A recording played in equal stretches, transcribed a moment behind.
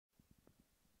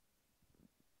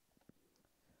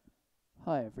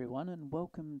Hi everyone, and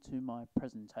welcome to my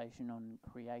presentation on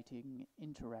creating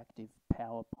interactive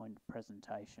PowerPoint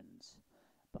presentations.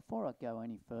 Before I go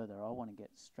any further, I want to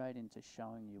get straight into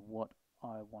showing you what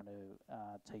I want to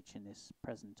teach in this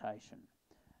presentation.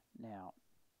 Now,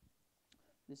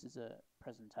 this is a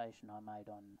presentation I made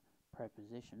on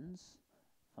prepositions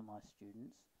for my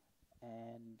students,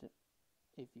 and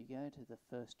if you go to the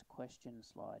first question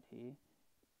slide here,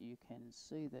 you can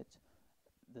see that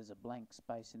there's a blank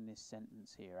space in this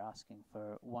sentence here asking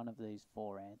for one of these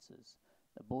four answers.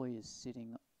 The boy is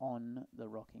sitting on the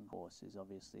rocking horse is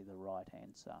obviously the right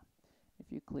answer. If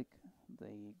you click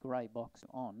the grey box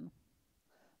on,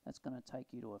 that's going to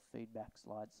take you to a feedback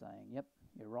slide saying, yep,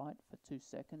 you're right for 2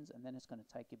 seconds, and then it's going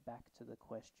to take you back to the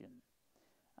question.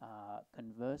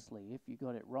 Conversely, if you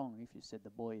got it wrong, if you said the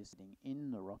boy is sitting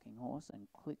in the rocking horse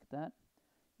and click that,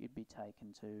 you'd be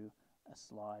taken to a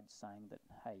slide saying that,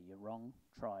 hey, you're wrong,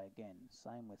 try again.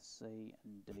 Same with C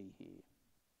and D here.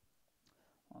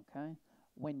 Okay,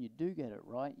 when you do get it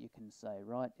right, you can say,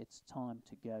 right, it's time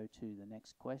to go to the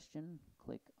next question.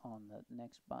 Click on the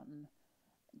next button,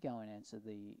 go and answer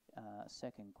the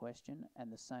second question,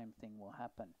 and the same thing will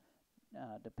happen.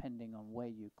 Depending on where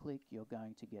you click, you're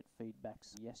going to get feedback,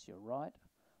 yes, you're right,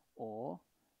 or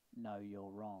no, you're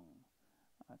wrong.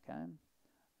 Okay.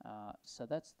 So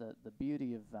that's the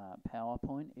beauty of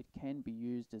PowerPoint. It can be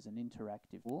used as an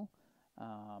interactive tool,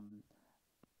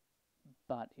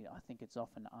 but I think it's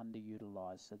often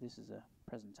underutilized. So this is a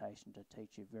presentation to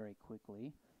teach you very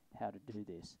quickly how to do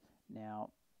this.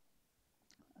 Now,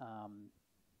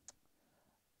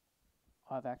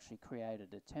 I've actually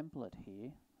created a template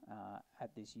here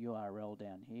at this URL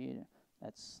down here.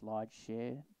 That's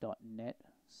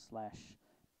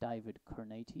slideshare.net/David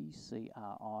Criniti,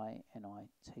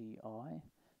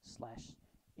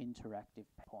 CRINITI/interactive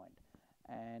point.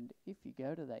 And if you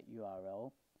go to that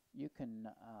URL, you can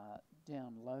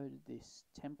download this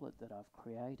template that I've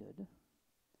created,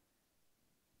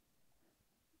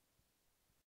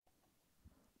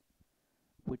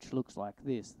 which looks like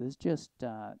this. There's just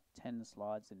 10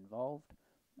 slides involved.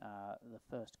 The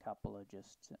first couple are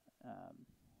just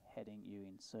heading. You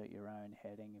insert your own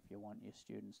heading if you want your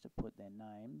students to put their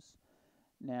names.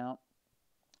 Now,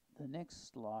 the next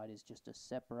slide is just a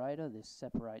separator. This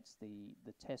separates the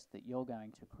test that you're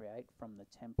going to create from the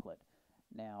template.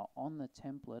 Now, on the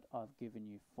template, I've given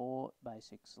you 4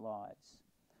 basic slides.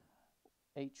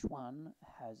 Each one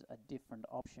has a different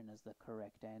option as the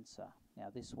correct answer. Now,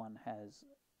 this one has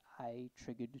A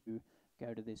triggered to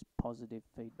go to this positive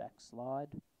feedback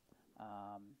slide.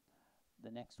 The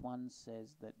next one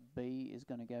says that B is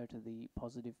going to go to the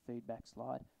positive feedback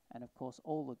slide, and of course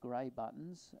all the grey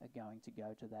buttons are going to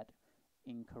go to that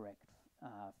incorrect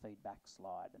feedback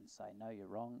slide and say no, you're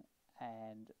wrong,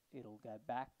 and it'll go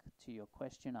back to your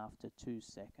question after 2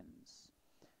 seconds.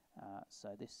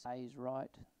 So this A is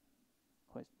right,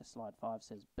 slide 5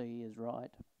 says B is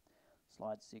right,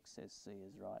 slide 6 says C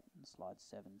is right, and slide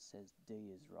 7 says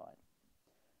D is right.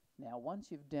 Now, once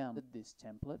you've downloaded this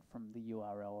template from the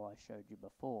URL I showed you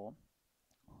before,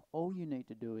 all you need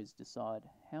to do is decide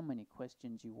how many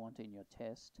questions you want in your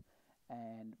test,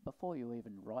 and before you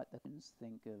even write the questions,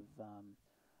 think of,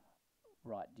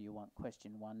 right, do you want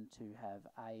question 1 to have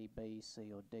A, B,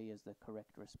 C, or D as the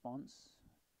correct response?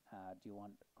 Do you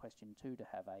want question 2 to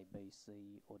have A, B,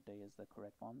 C, or D as the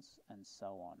correct ones, and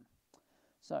so on.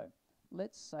 So,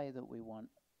 let's say that we want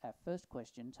our first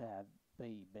question to have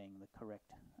B being the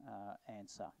correct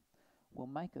answer. We'll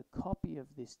make a copy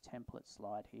of this template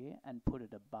slide here and put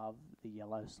it above the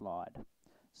yellow slide.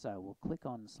 So we'll click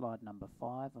on slide number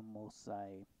 5 and we'll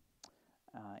say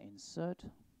insert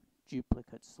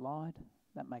duplicate slide.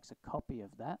 That makes a copy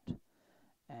of that,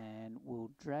 and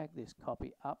we'll drag this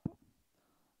copy up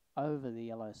over the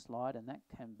yellow slide, and that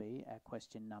can be our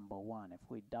question number 1. If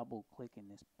we double click in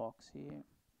this box here,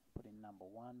 put in number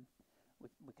 1,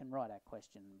 we can write our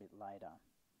question a bit later.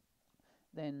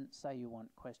 Then say you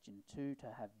want question 2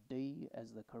 to have D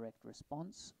as the correct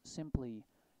response. Simply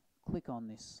click on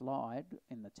this slide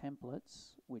in the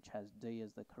templates which has D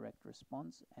as the correct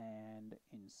response and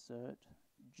insert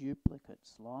duplicate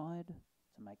slide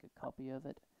to make a copy of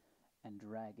it and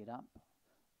drag it up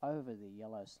over the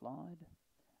yellow slide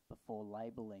before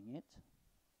labeling it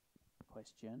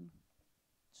question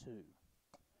 2.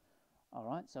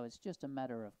 Alright, so it's just a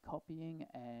matter of copying,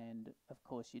 and of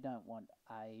course you don't want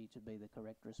A to be the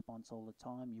correct response all the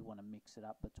time. You want to mix it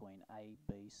up between A,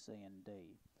 B, C and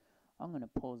D. I'm going to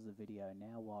pause the video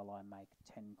now while I make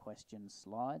 10 question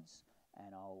slides,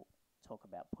 and I'll talk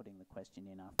about putting the question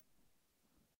in after.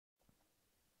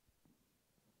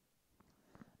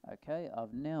 Okay,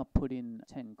 I've now put in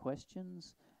 10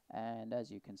 questions, And as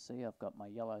you can see, I've got my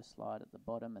yellow slide at the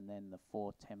bottom and then the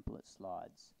 4 template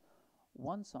slides.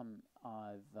 Once I'm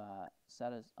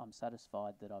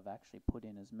satisfied that I've actually put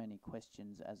in as many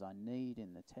questions as I need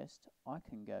in the test, I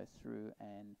can go through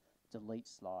and delete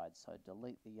slides. So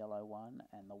delete the yellow one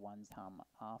and the ones come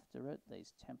after it,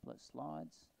 these template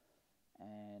slides,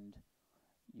 and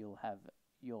you'll have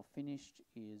your finished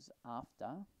is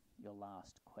after your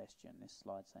last question. This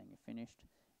slide saying you're finished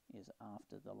is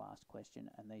after the last question,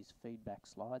 and these feedback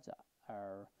slides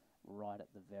are right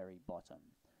at the very bottom.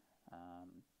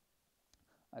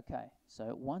 Okay,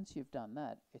 so once you've done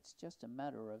that, it's just a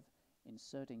matter of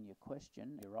inserting your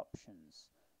question, your options.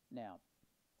 Now,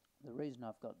 the reason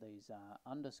I've got these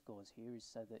underscores here is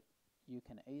so that you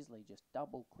can easily just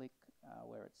double click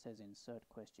where it says insert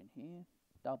question here,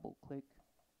 double click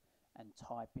and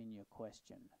type in your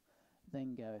question.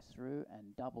 Then go through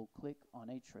and double click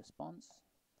on each response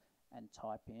and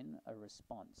type in a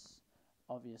response.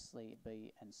 Obviously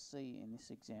B and C in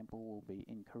this example will be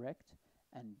incorrect,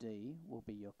 and D will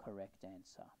be your correct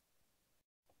answer.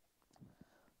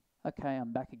 Okay,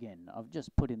 I'm back again. I've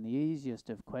just put in the easiest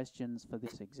of questions for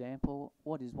this example.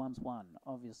 What is 1's 1?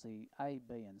 Obviously A,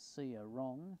 B and C are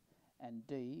wrong, and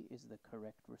D is the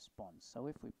correct response. So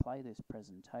if we play this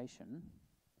presentation,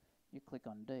 you click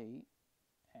on D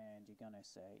and you're going to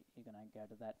go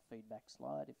to that feedback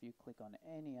slide. If you click on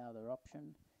any other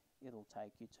option, it'll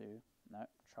take you to, no,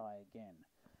 try again.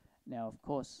 Now, of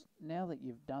course, now that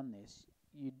you've done this,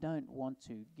 you don't want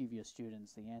to give your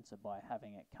students the answer by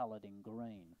having it coloured in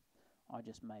green. I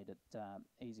just made it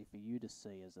easy for you to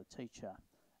see as a teacher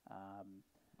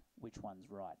which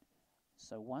one's right.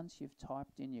 So once you've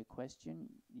typed in your question,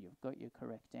 you've got your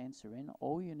correct answer in,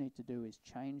 all you need to do is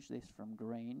change this from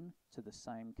green to the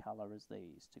same colour as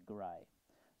these, to grey.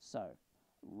 So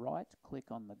right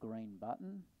click on the green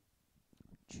button,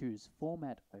 choose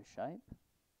Format O Shape,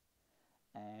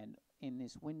 and in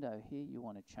this window here you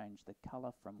want to change the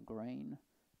colour from green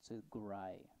to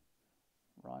grey.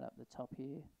 Right up the top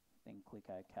here, then click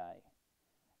OK.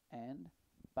 And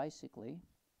basically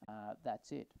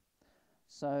that's it.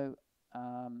 So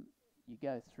you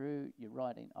go through, you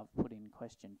write in, I've put in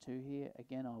question 2 here.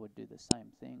 Again, I would do the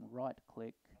same thing, right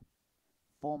click,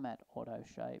 Format Auto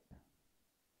Shape,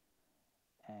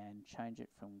 and change it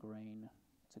from green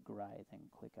to grey, then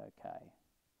click OK.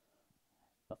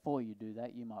 Before you do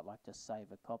that, you might like to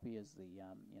save a copy as the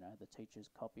the teacher's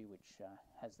copy, which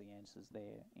has the answers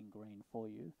there in green for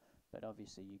you. But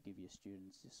obviously, you give your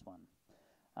students this one.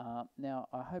 Now,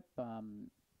 I hope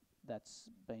that's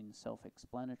been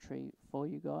self-explanatory for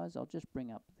you guys. I'll just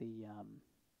bring up the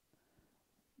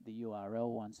URL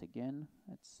once again.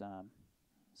 It's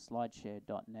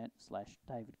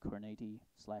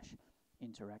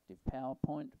slideshare.net/davidcroniti/interactive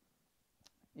PowerPoint.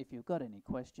 If you've got any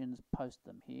questions, post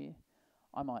them here.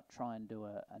 I might try and do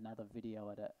another video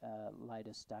at a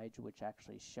later stage which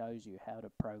actually shows you how to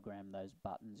program those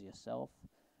buttons yourself.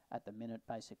 At the minute,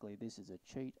 basically, this is a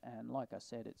cheat, and like I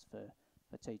said, it's for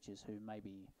teachers who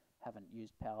maybe haven't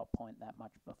used PowerPoint that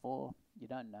much before. You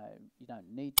don't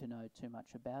need to know too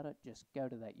much about it. Just go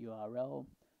to that URL,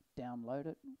 download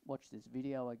it, watch this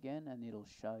video again, and it'll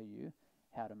show you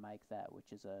how to make that,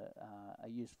 which is a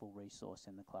useful resource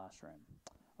in the classroom.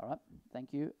 All right,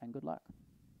 thank you and good luck.